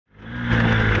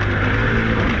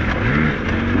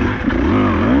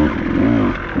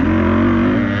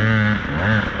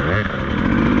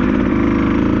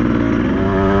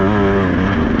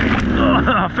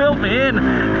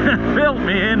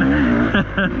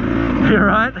You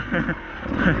alright?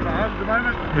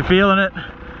 You're feeling it?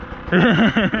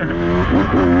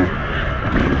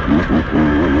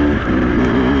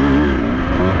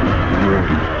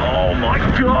 Oh my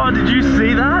god, did you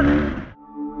see that?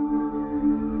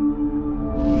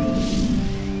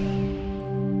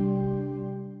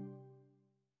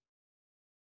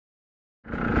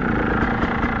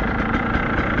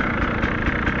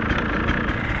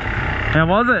 How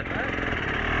was it?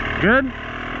 Good?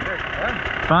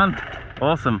 Yeah, fun.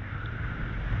 Awesome.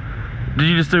 Did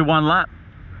you just do one lap?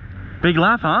 Big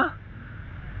lap, huh?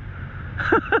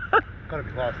 Gotta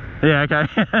be close. Yeah, okay.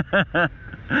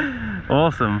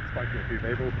 Awesome. Spoke to a few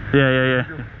people. Yeah.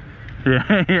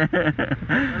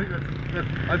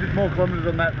 I did more kilometres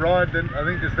on that ride than I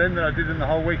think just then than I did in the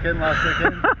whole weekend last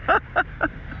weekend.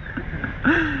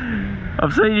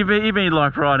 I've seen you've been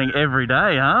like riding every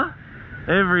day, huh?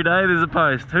 Every day there's a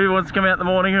post. Who wants to come out in the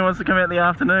morning? Who wants to come out in the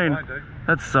afternoon? I do.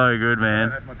 That's so good,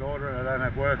 man. I don't have my daughter and I don't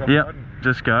have work. I'm riding.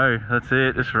 Just go. That's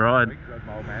it. Just ride. I drove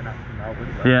my old man up to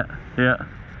Melbourne. So. Yeah.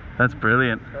 That's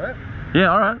brilliant. All right.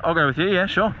 Yeah, alright. I'll go with you. Yeah,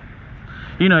 sure.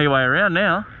 You know your way around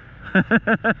now.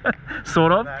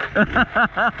 Sort of.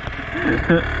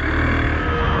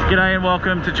 G'day and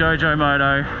welcome to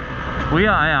JoeJoeMoto. We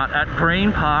are out at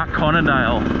Green Park,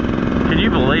 Conondale. Can you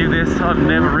believe this? I've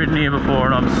never ridden here before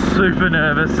and I'm super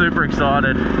nervous, super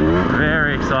excited,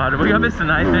 very excited. We got Mr.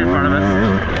 Nathan in front of us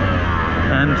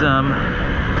and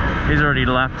he's already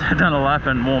done a lap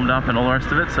and warmed up and all the rest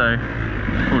of it, so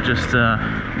we'll just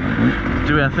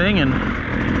do our thing. And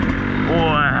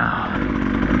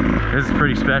wow, this is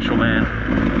pretty special, man.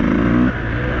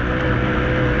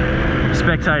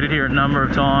 Spectated here a number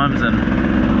of times and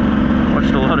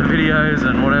watched a lot of videos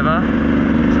and whatever,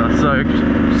 so it's so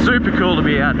super cool to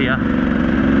be out here.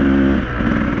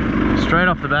 Straight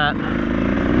off the bat,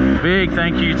 big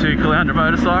thank you to Conondale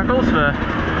Motorcycles for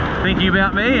thinking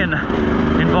about me and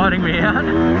inviting me out.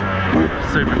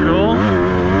 Super cool.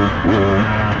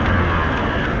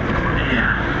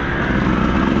 Yeah,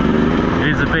 it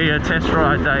is be a test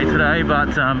ride day today,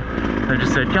 but they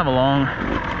just said come along,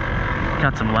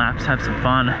 cut some laps, have some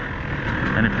fun,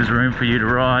 and if there's room for you to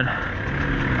ride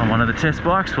on one of the test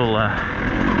bikes, we'll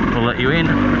let you in,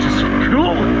 which is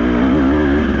cool.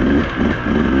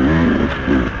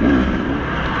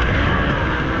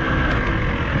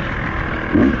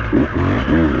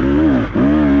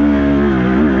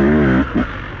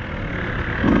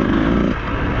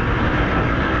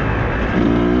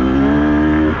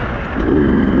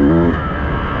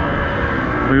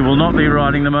 We will not be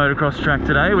riding the motocross track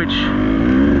today, which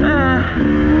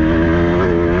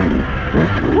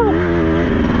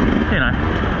you know,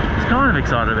 it's kind of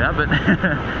excited about, but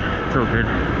it's all good.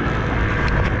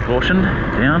 Caution,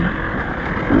 down.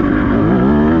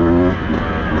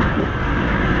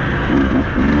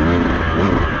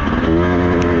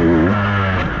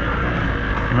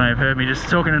 You may have heard me just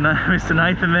talking to Mr.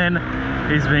 Nathan then.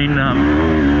 He's been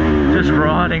just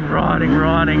riding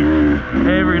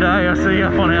every day. I see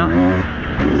up on our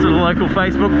sort of local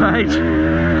Facebook page.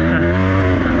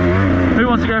 Who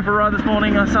wants to go for a ride this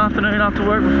morning, this afternoon, after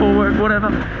work, before work, whatever?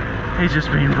 He's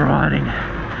just been riding.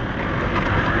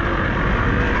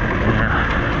 Yeah.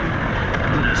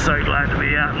 I'm just so glad to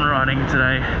be out and riding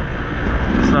today.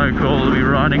 So cool to be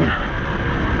riding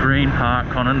Green Park,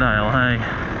 Conondale, hey?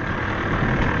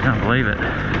 Can't believe it.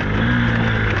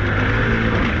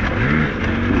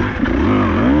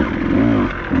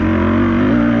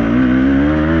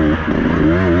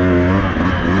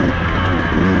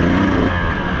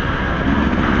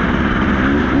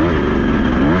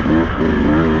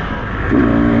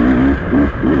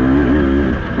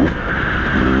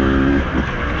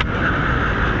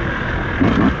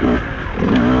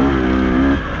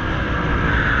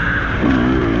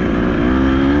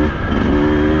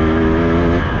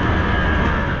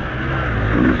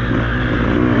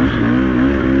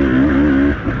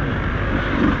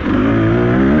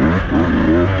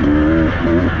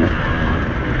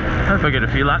 Hope I get a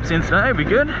few laps in today, it'll be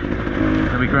good.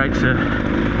 It'll be great to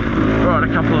ride a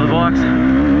couple of the bikes.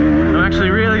 I'm actually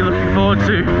really looking forward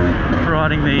to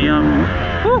riding the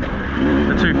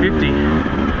 250.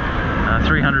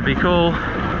 300 be cool.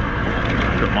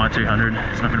 Got my 200.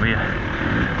 It's not going to be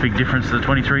a big difference to the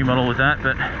 23 model with that,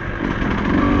 but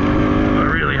I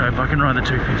really hope I can ride the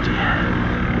 250.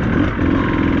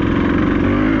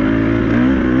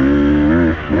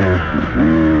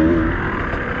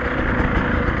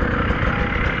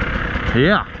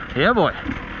 Yeah boy.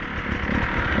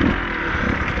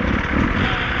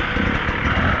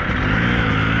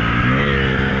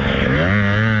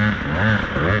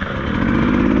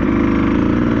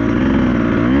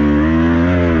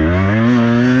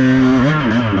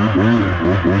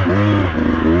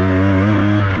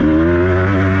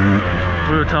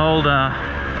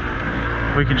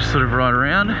 we can just sort of ride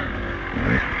around.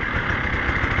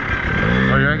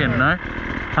 What do you reckon? No?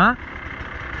 Huh?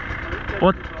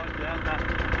 What?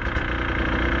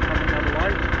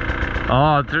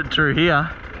 Oh, through here.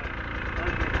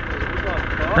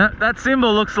 That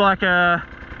symbol looks like a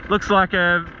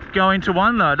go into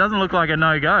one though. It doesn't look like a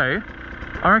no-go.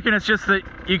 I reckon it's just that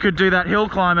you could do that hill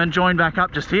climb and join back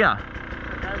up just here.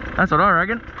 That's what I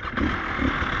reckon.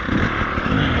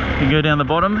 You can go down the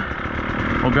bottom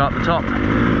or go up the top.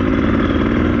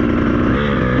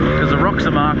 Because the rocks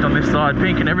are marked on this side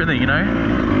pink and everything, you know.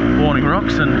 Warning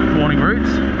rocks and warning routes.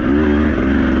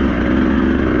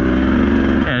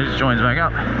 Yeah, it just joins back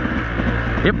up.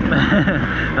 Yep.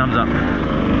 Thumbs up.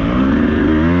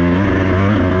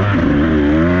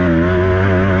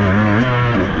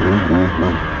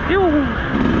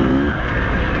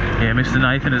 Yeah, Mr.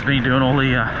 Nathan has been doing all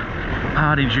the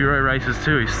hard enduro races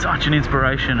too. He's such an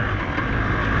inspiration.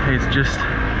 He's just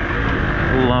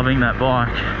loving that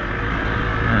bike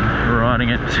and riding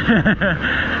it.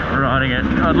 Riding it.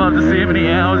 I'd love to see how many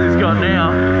hours he's got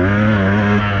now.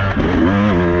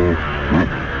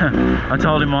 I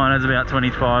told him mine has about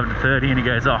 25 to 30 and he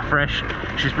goes, oh, fresh.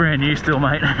 She's brand new still,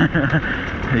 mate.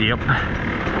 Yep.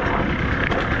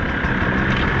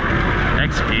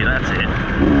 Next gear, that's it.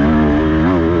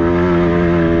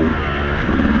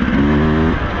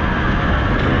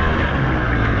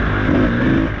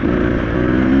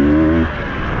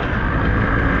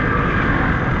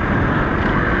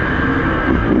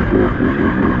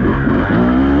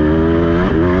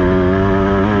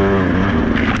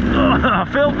 Oh,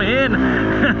 filled me in.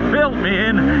 Filled me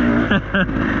in.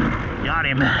 Got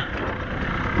him.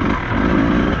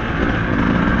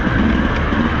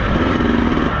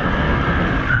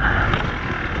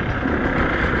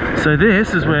 So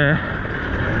this is where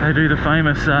they do the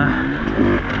famous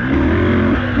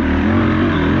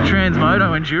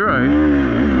Transmoto Enduro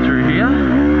through here.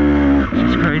 Which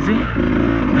is crazy.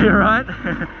 You're right.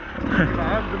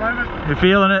 You're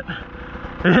feeling it.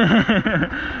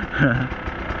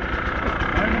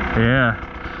 Yeah.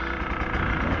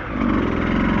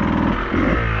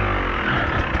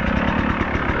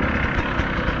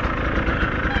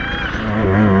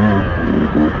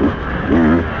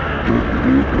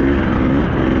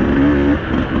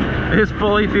 This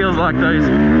fully feels like those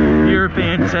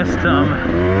European test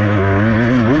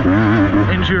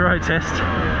enduro test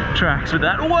tracks with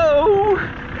that, whoa,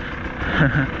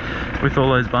 with all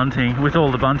those bunting, with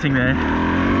all the bunting there.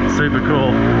 Super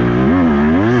cool.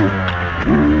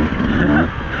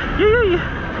 Yeah.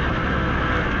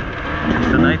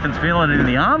 So Nathan's feeling it in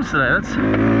the arms today. That's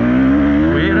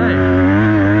weird, eh?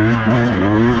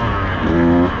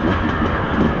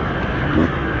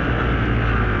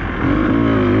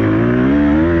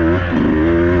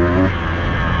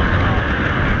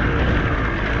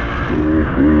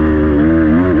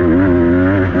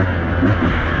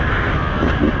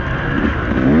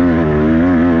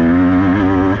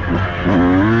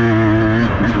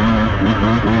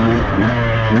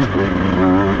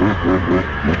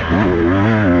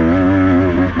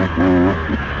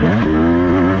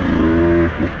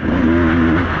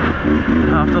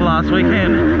 After last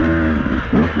weekend,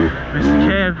 Mr.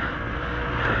 Kev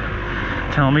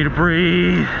telling me to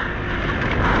breathe,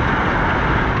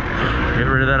 get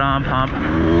rid of that arm pump.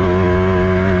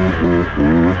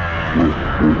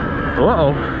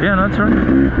 Uh-oh, yeah, no, that's right.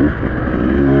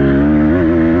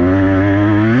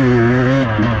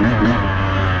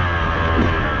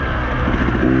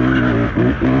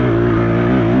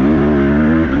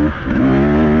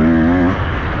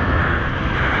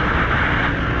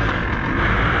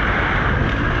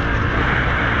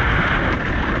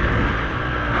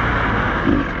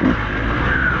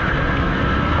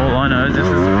 All I know is this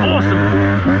is awesome.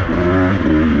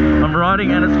 I'm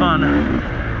riding and it's fun.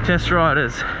 Test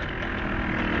riders.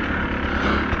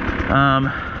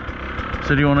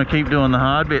 So do you want to keep doing the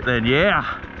hard bit then? Yeah.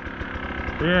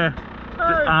 Yeah.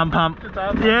 Hey, arm pump.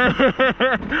 Yeah.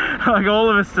 Like all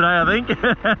of us today, I think.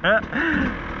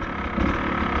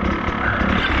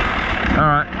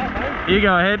 Alright. You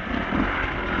go ahead.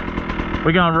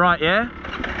 We're going right, yeah?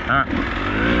 Alright.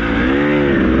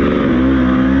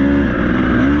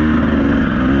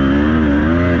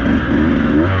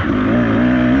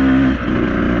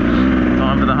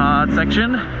 Time for the hard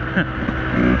section.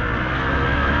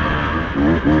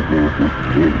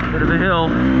 Bit of a hill.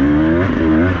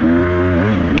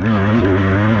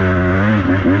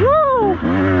 Woo!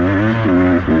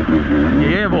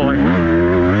 Yeah, boy.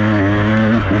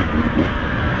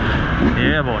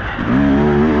 Yeah, boy.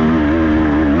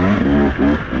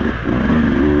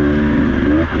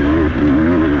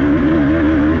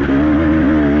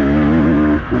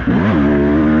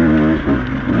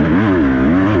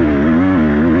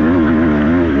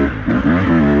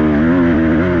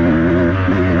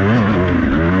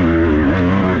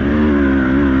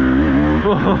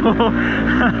 Oh,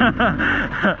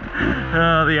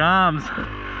 the arms.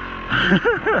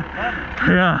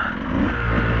 Yeah.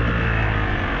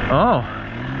 Oh,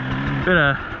 bit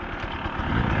of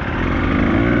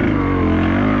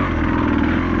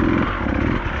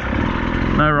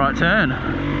no right turn.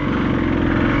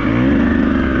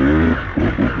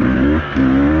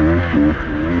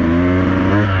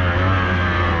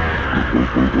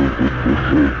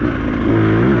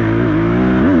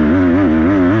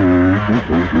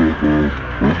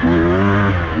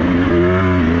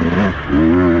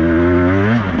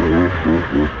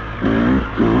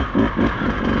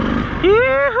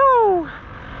 Yee-hoo!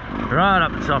 Right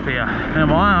up the top here. Now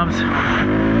my arms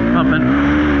pumping.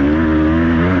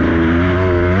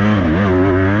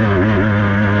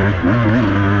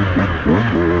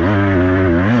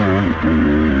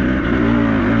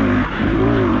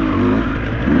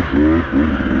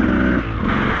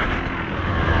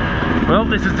 Well,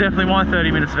 this is definitely my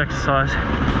 30 minutes of exercise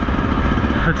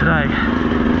for today.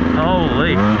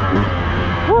 Holy.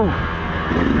 Woo!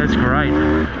 That's great.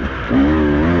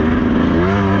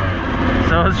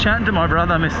 So I was chatting to my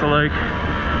brother, Mr. Luke,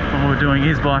 when we were doing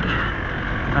his bike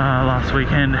last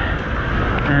weekend,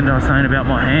 and I was saying about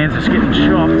my hands just getting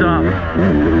chopped up,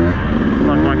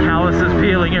 like my calluses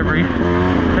peeling every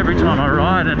time I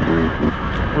ride, and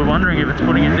we're wondering if it's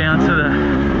putting it down to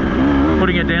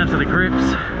the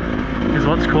grips is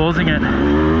what's causing it.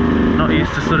 Not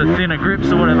used to sort of thinner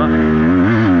grips or whatever.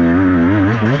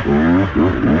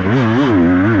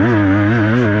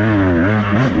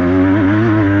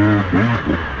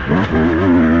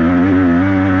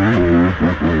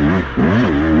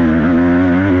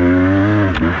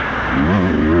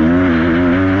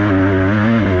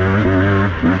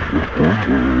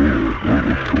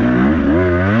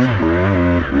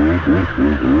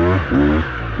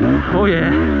 Oh yeah,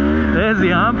 there's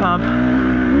the arm pump.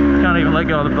 Can't even let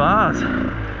go of the bars.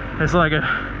 It's like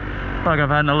I've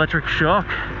had an electric shock.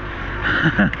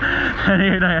 And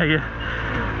you know how your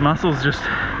muscles just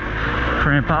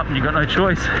cramp up and you've got no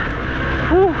choice.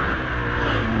 Woo.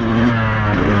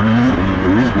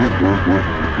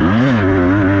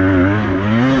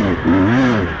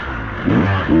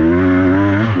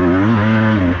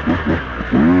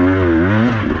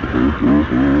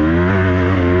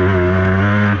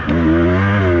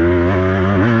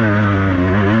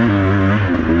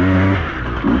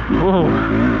 Whoa,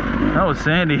 that was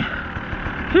sandy.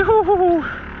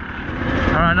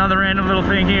 Alright, another random little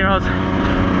thing here. I was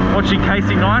watching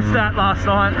Casey Neistat last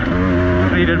night.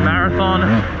 He did a marathon,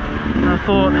 and I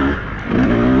thought,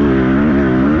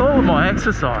 with all of my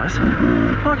exercise,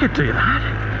 I could do that.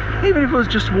 Even if it was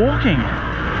just walking.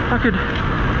 I could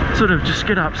sort of just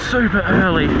get up super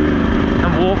early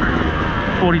and walk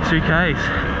 42 k's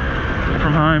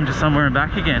from home to somewhere and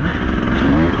back again.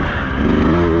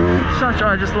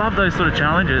 I just love those sort of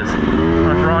challenges,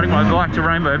 like riding my bike to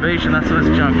Rainbow Beach and that sort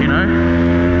of junk, you know.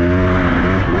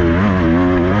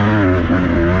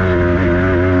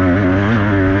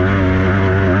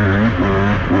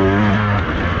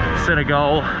 Set a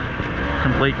goal,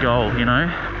 complete goal, you know.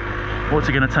 What's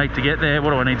it going to take to get there? What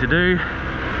do I need to do?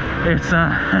 It's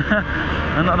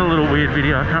another little weird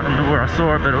video. I can't remember where I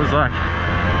saw it, but it was like,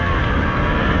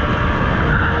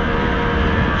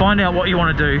 find out what you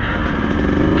want to do,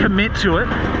 commit to it,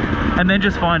 and then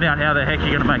just find out how the heck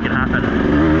you're going to make it happen.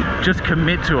 Just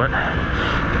commit to it.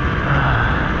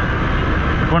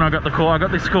 When I got the call, I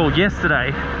got this call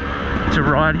yesterday to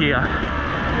ride here,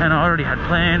 and I already had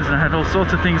plans and I had all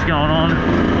sorts of things going on.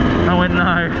 I went,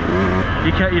 no,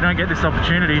 you don't get this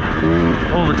opportunity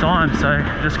all the time, so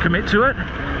just commit to it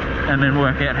and then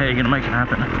work out how you're going to make it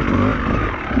happen.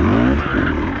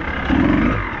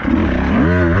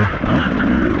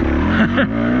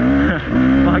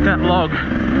 Like that log,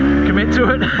 commit to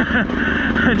it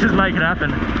and just make it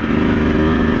happen.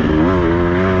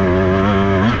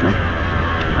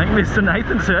 I think Mr.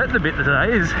 Nathan's hurting a bit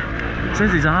today. He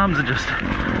says his arms are just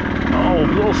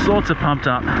all sorts of pumped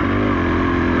up.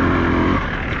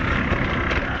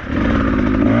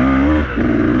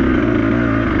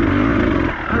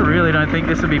 I really don't think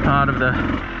this would be part of the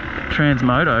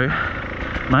Transmoto.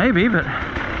 Maybe, but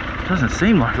it doesn't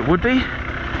seem like it would be.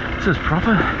 This is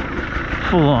proper,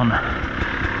 full on.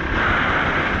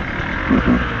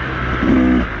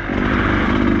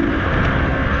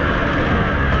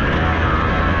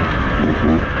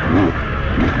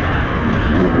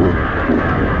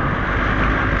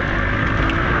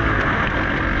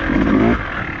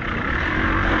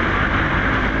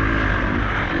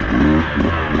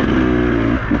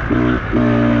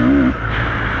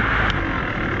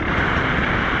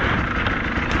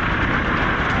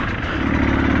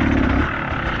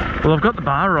 Well, I've got the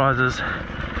bar risers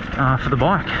for the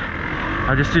bike.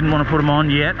 I just didn't want to put them on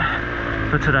yet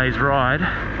for today's ride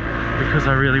because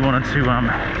I really wanted to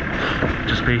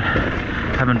just be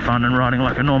having fun and riding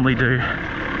like I normally do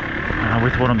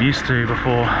with what I'm used to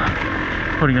before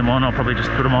putting them on. I'll probably just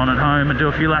put them on at home and do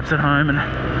a few laps at home and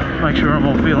make sure I'm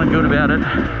all feeling good about it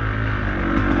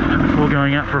before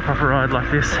going out for a proper ride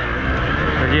like this.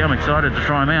 But yeah, I'm excited to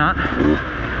try them out.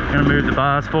 I'm going to move the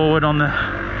bars forward on the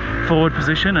forward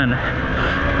position and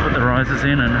put the risers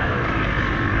in and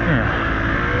yeah,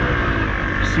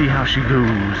 see how she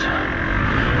goes.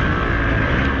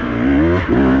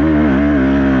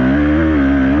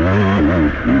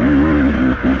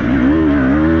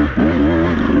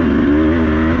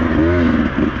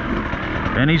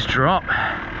 Benny's drop.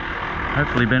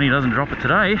 Hopefully Benny doesn't drop it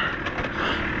today.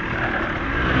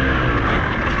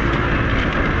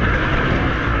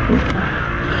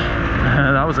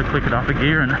 That was a click it up a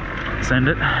gear and send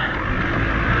it.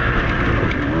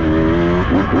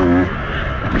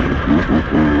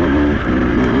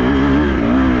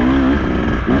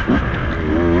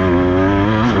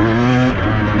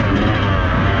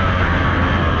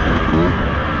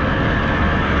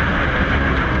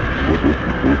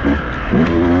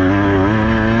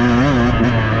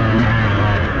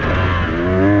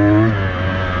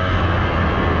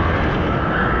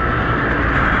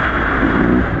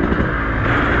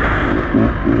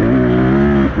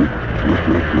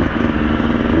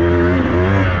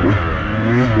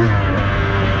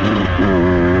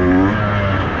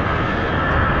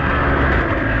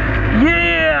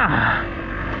 Yeah!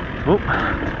 Whoop.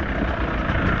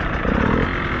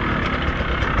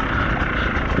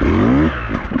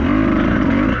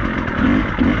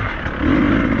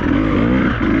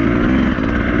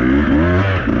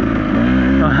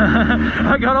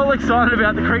 I got all excited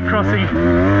about the creek crossing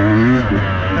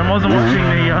and wasn't watching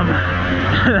the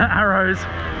arrows.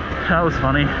 That was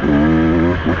funny.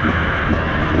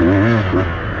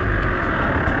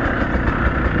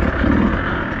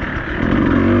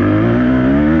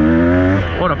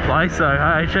 What a place though,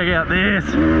 hey, check out this.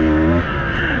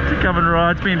 To come and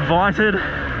ride, to be invited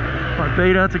by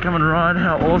Beta to come and ride,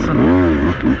 how awesome.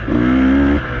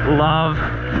 Love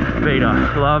Beta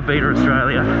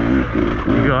Australia.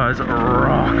 You guys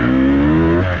rock.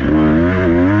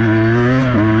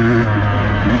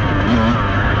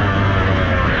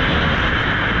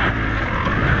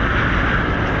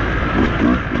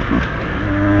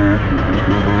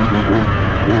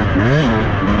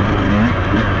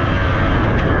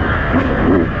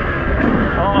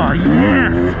 Oh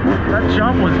yes, that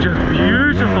jump was just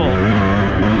beautiful.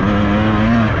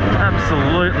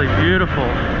 Absolutely beautiful.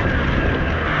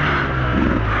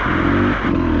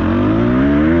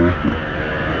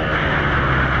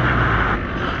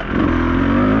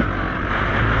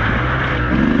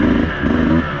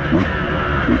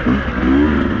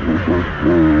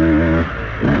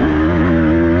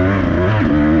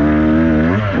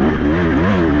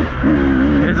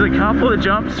 There's a couple of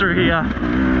jumps through here,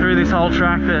 through this whole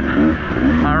track that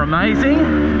are amazing,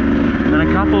 and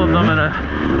a couple of them that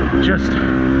are just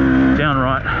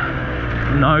downright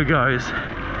no-goes,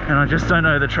 and I just don't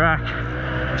know the track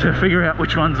to figure out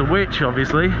which ones are which,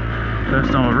 obviously.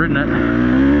 First time I've ridden it.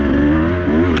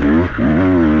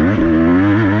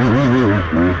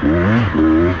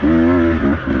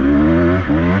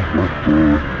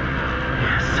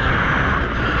 Yes.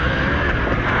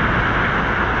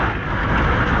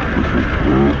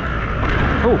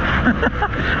 Oh.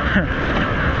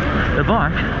 The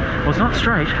bike was not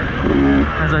straight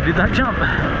as I did that jump.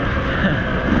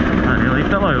 I nearly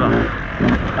fell over.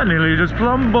 I nearly just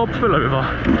plumb bob fell over.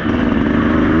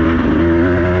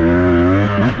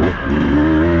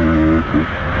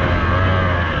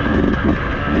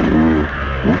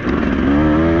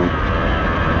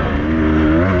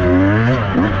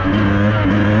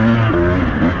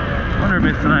 Wonder if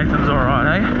Mr. Nathan's alright,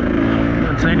 eh?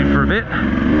 Haven't seen him for a bit.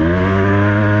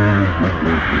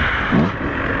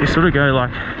 You sort of go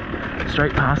like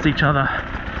straight past each other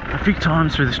a few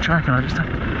times through this track and I just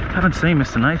haven't seen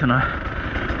Mr. Nathan. I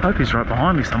hope he's right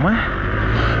behind me somewhere.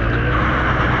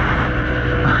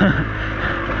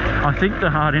 I think the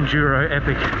hard enduro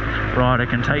epic rider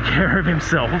can take care of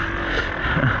himself.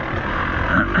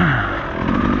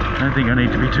 I don't think I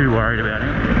need to be too worried about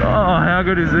him. Oh, how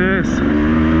good is this?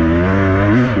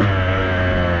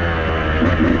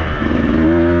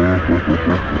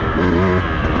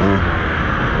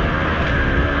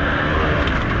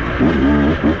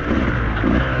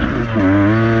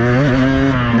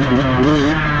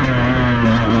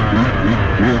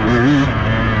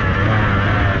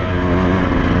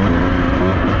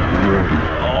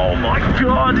 Oh my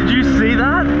god, did you see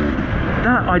that?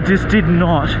 that I just did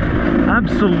not,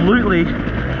 absolutely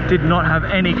did not have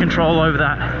any control over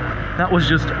that. That was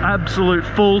just absolute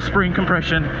full spring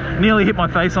compression. Nearly hit my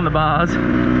face on the bars,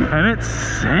 and it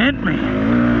sent me.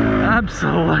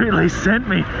 Absolutely sent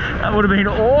me. That would have been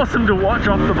awesome to watch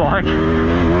off the bike.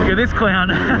 Look at this clown.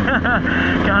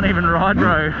 Can't even ride,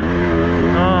 bro.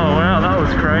 Oh wow, that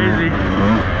was crazy.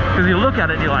 Because you look at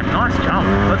it and you're like, nice jump,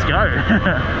 let's go.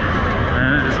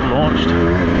 And it just launched.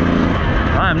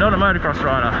 I am not a motocross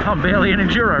rider. I'm barely an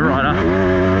enduro rider.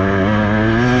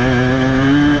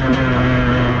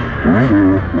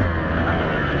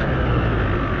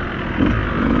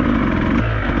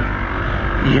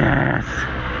 Yes!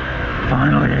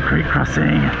 Finally a creek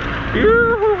crossing.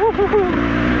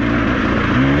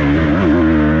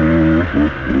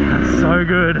 That's so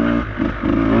good.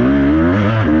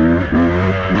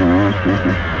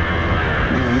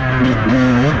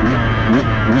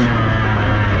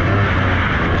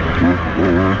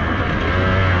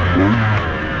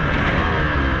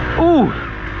 Ooh,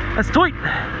 that's tight.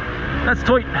 That's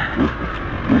tight.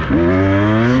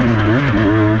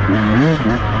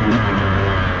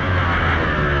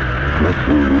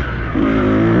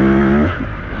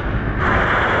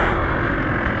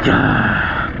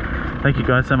 Yeah. Thank you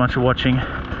guys so much for watching.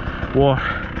 What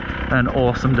an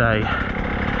awesome day.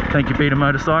 Thank you Beta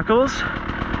Motorcycles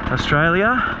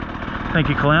Australia. Thank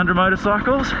you Caloundra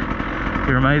Motorcycles for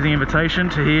your amazing invitation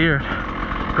to here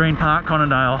at Green Park,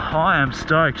 Conondale. I am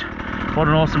stoked. What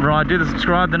an awesome ride. Do the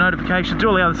subscribe, the notifications, do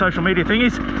all the other social media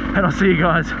thingies, and I'll see you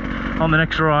guys on the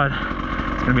next ride.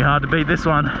 It's going to be hard to beat this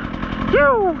one.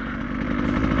 Yoo!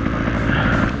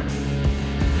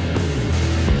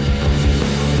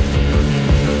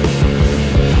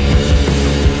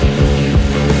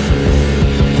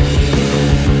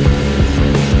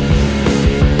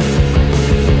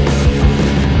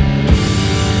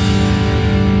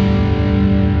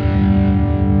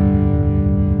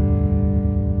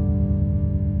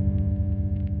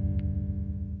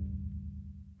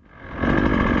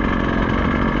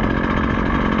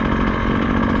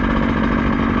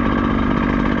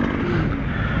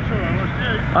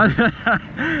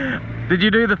 Did you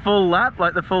do the full lap,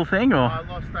 like the full thing, or? I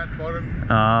lost that bottom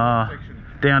section.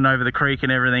 Down over the creek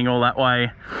and everything, all that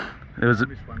way. There was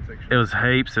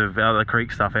heaps of other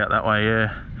creek stuff out that way.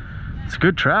 Yeah, it's a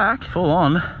good track, full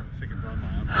on.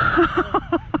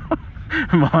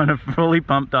 Mine are fully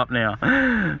pumped up now.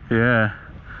 Yeah,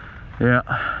 yeah.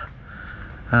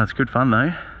 That's good fun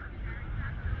though.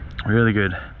 Really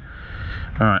good.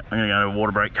 All right, I'm gonna go to a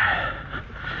water break.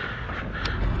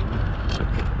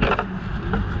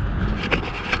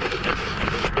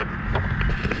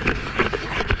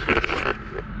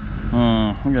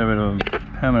 I'll get a bit of a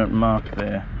permanent mark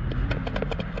there.